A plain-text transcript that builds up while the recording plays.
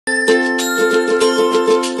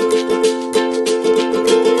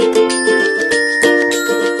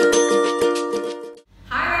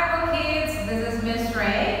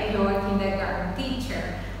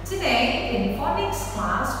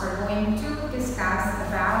discuss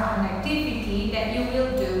about an activity that you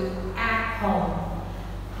will do at home.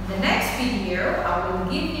 In the next video, I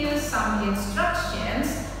will give you some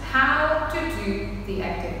instructions how to do the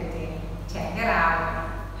activity. Check it out.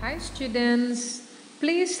 Hi students,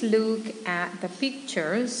 please look at the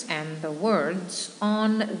pictures and the words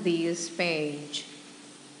on this page.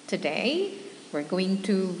 Today, we're going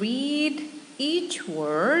to read each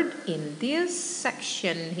word in this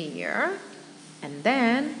section here and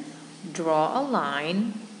then draw a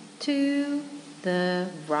line to the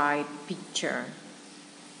right picture.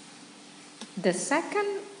 The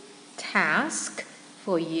second task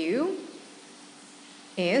for you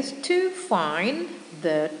is to find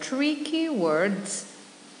the tricky words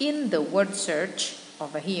in the word search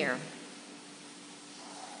over here.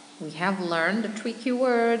 We have learned the tricky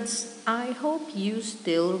words. I hope you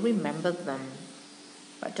still remember them.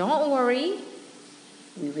 But don't worry,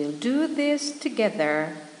 we will do this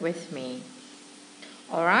together with me.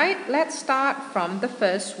 Alright, let's start from the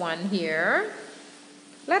first one here.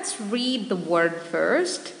 Let's read the word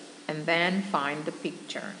first and then find the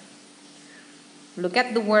picture. Look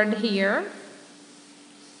at the word here.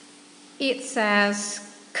 It says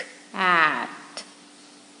cat,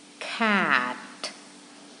 cat.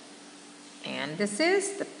 And this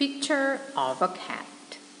is the picture of a cat.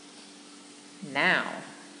 Now,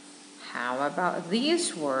 how about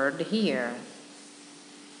this word here?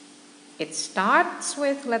 It starts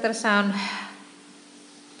with letter sound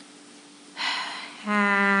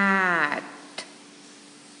hat,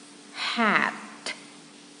 hat.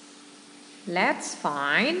 Let's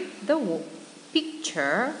find the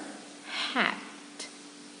picture hat,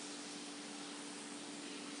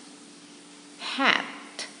 hat.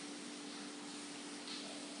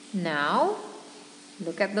 Now,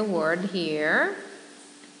 look at the word here.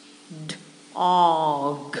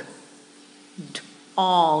 Dog,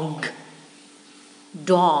 dog,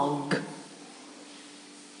 dog.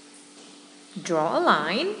 Draw a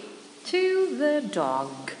line to the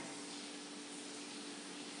dog.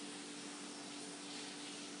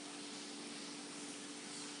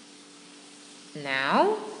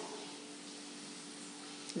 Now,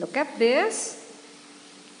 look at this.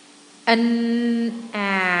 An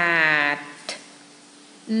at,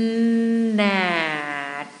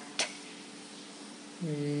 gnat,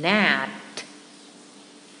 gnat.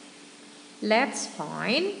 Let's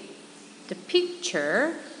find the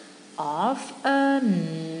picture of a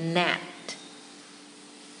gnat.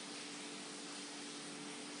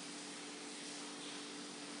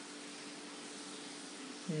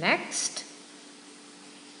 Next,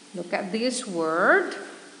 look at this word.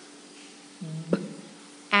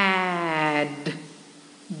 Bad,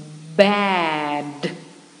 bad,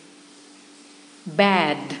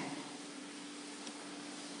 bad.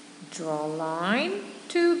 Draw a line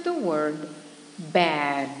to the word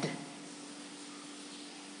bad.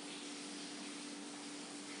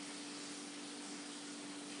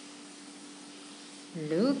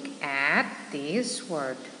 Look at this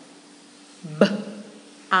word.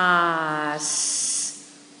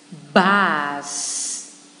 Bass, bass.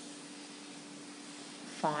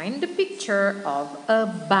 Find the picture of a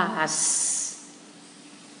bass.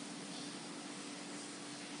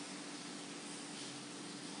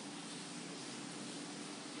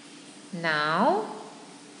 Now,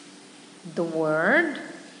 the word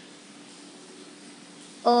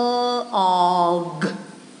log,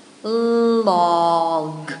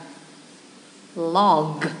 log,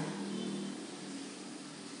 log.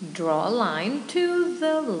 Draw a line to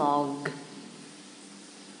the log.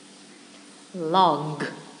 Log.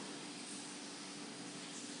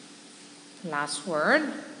 Last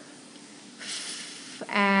word.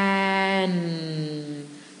 Fan,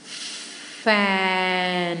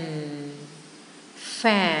 fan,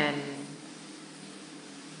 fan.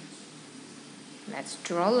 Let's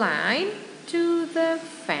draw a line to the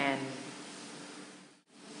fan.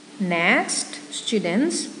 Next,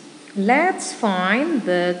 students, let's find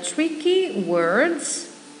the tricky words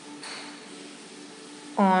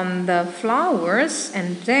on the flowers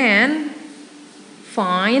and then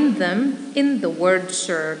find them in the word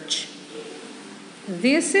search.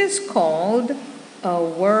 This is called a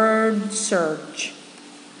word search.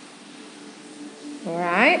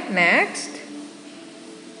 Alright, next,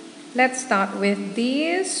 let's start with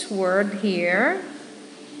this word here.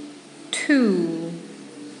 Two.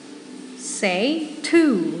 Say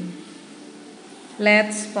two.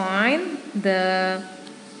 Let's find the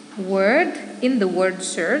word in the word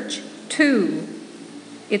search. Two.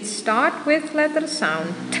 It starts with letter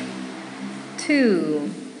sound T.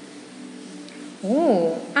 Two.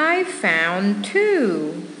 Oh, I found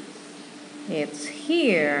two. It's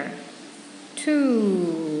here.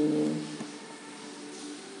 2.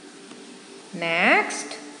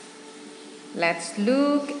 Next, let's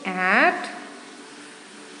look at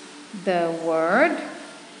the word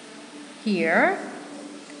here.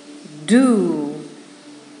 Do.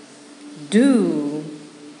 Do.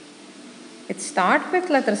 It starts with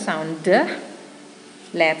letter sound D.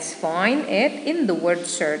 Let's find it in the word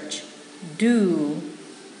search. Do.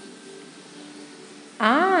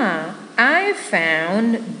 Ah, I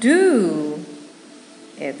found do.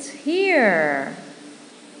 It's here.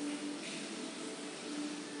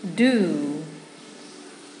 Do.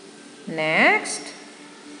 Next,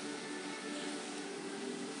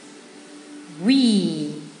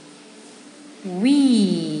 we.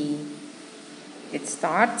 We. It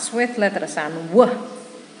starts with letter sound W.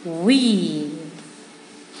 We.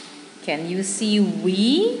 Can you see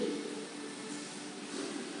we?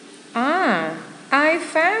 Ah, I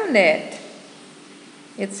found it.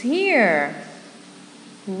 It's here.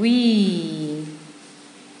 We.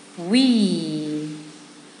 We.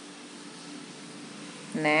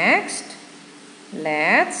 Next,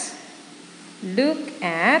 let's look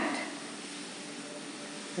at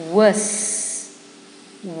was.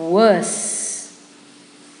 Was.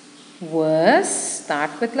 Was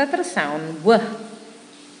start with letter sound W.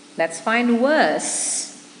 Let's find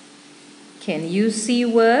was. Can you see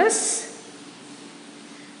was?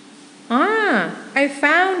 Ah, I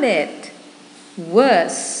found it.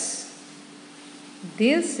 Was.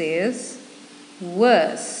 This is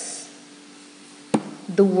was.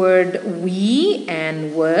 The word we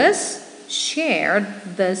and was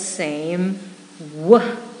shared the same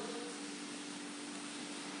W.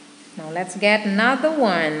 Now let's get another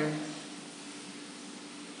one.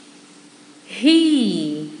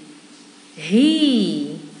 He.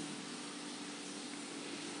 He.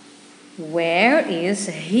 Where is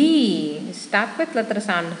he? Start with letter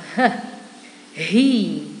sound H.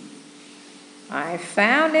 He. I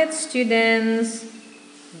found it, students.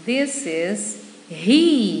 This is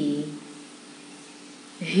he.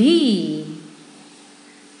 He.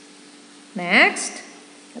 Next,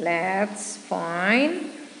 let's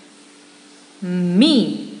find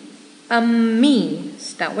me. Me.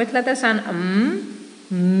 Start with letter sound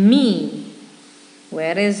me.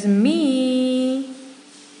 Where is me?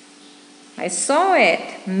 I saw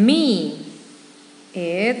it. Me.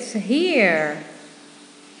 It's here.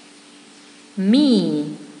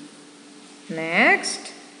 Me.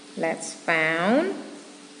 Next, let's find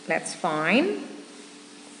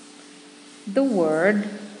the word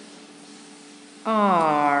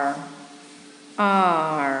are.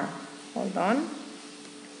 Are. Hold on.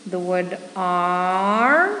 The word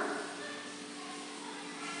are.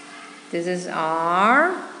 This is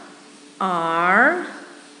are. Are.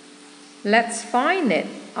 Let's find it.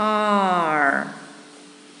 Are.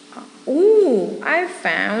 Ooh, I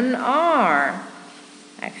found are.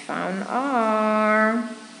 I found are.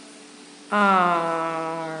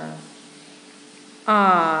 Are.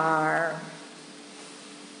 Are.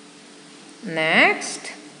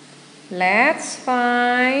 Next, let's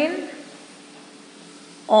find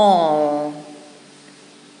all.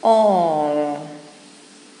 All.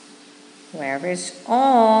 Where is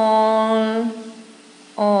all?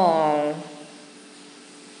 All.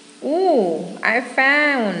 Ooh, I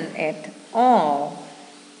found it. All.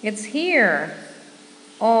 It's here.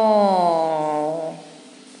 All.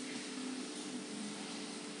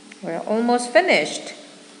 We're almost finished.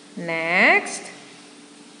 Next,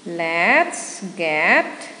 let's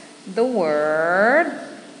get the word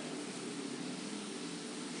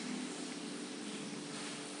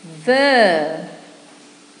the.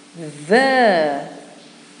 The.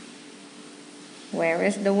 Where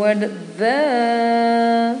is the word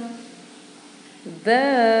the?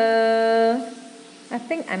 The. I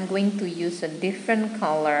think I'm going to use a different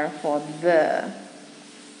color for the.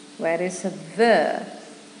 Where is the?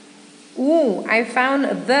 Ooh, I found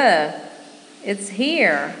the. It's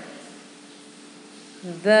here.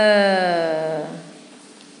 The.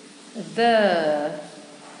 The.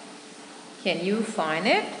 Can you find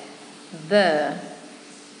it? The.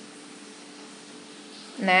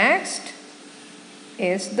 Next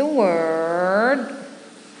is the word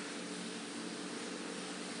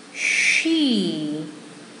she.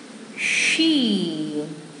 She.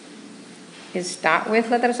 It starts with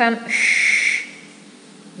letter sound sh.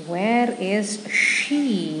 Where is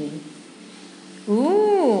she?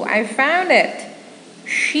 Ooh, I found it.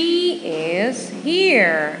 She is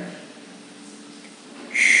here.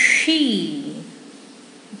 She.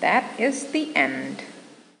 That is the end.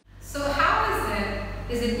 So how is it?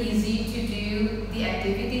 Is it easy to do the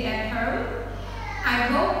activity at home? I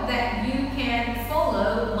hope that you can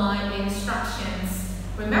follow my instructions.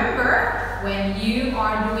 Remember, when you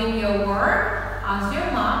are doing your work, ask your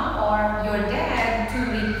mom